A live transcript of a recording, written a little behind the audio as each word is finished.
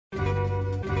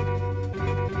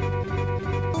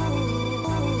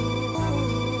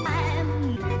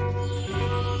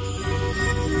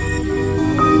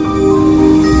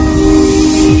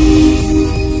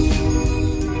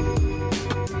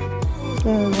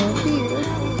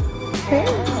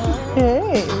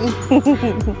Hey.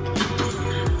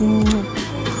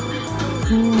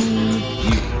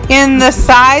 In the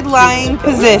side lying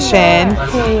position,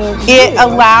 it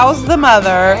allows the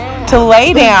mother to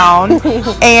lay down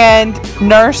and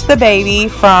nurse the baby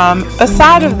from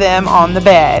beside of them on the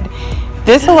bed.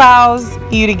 This allows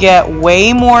you to get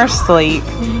way more sleep,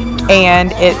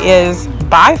 and it is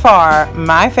by far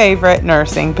my favorite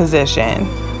nursing position.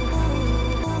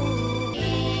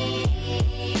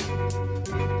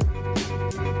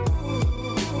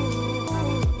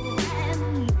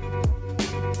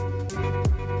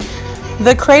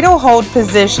 The cradle hold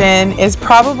position is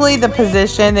probably the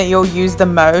position that you'll use the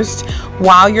most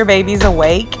while your baby's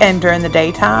awake and during the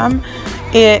daytime.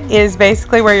 It is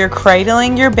basically where you're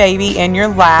cradling your baby in your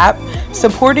lap,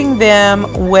 supporting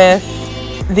them with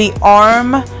the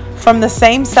arm from the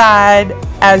same side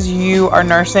as you are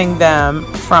nursing them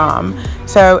from.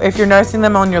 So if you're nursing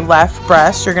them on your left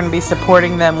breast, you're going to be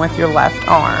supporting them with your left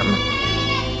arm.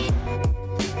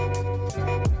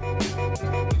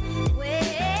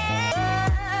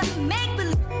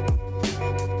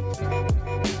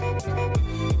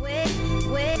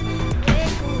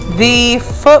 The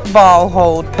football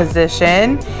hold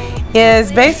position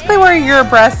is basically where your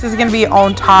breast is going to be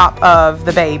on top of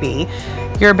the baby.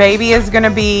 Your baby is going to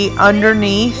be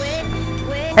underneath,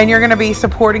 and you're going to be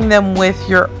supporting them with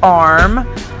your arm,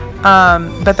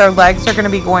 but their legs are going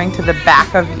to be going to the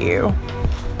back of you.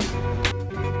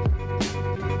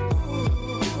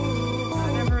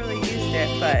 I never really used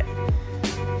it, but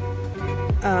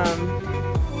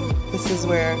this is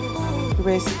where you're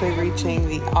basically reaching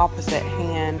the opposite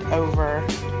hand over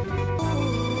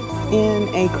in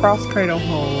a cross cradle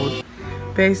hold.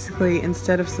 Basically,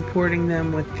 instead of supporting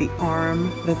them with the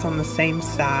arm that's on the same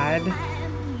side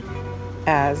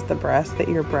as the breast that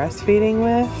you're breastfeeding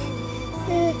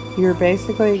with, you're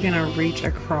basically going to reach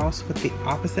across with the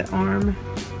opposite arm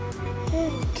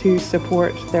to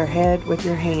support their head with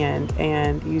your hand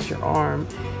and use your arm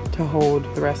to hold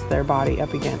the rest of their body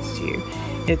up against you.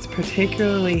 It's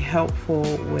particularly helpful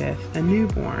with a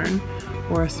newborn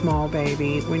or a small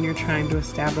baby when you're trying to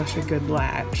establish a good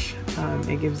latch.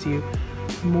 It gives you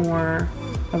more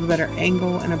of a better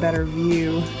angle and a better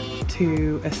view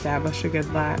to establish a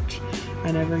good latch.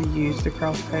 I never used a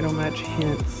cross cradle much,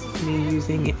 hence me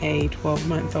using a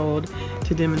 12-month-old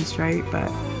to demonstrate,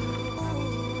 but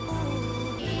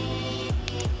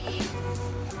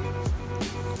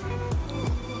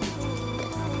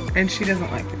and she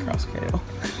doesn't like the cross cradle.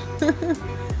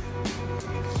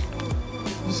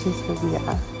 She says,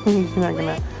 yeah, you're not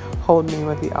gonna hold me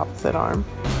with the opposite arm.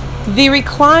 The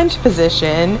reclined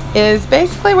position is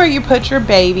basically where you put your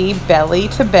baby belly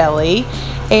to belly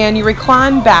and you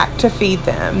recline back to feed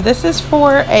them. This is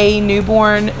for a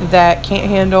newborn that can't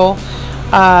handle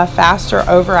fast or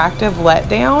overactive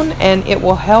letdown, and it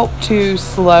will help to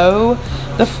slow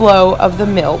the flow of the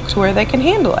milk to where they can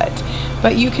handle it.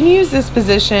 But you can use this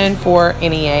position for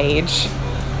any age.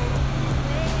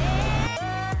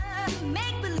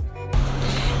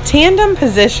 Tandem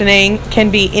positioning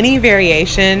can be any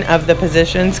variation of the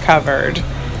positions covered.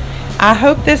 I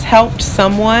hope this helped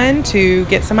someone to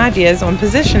get some ideas on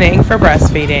positioning for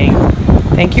breastfeeding.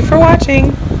 Thank you for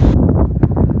watching.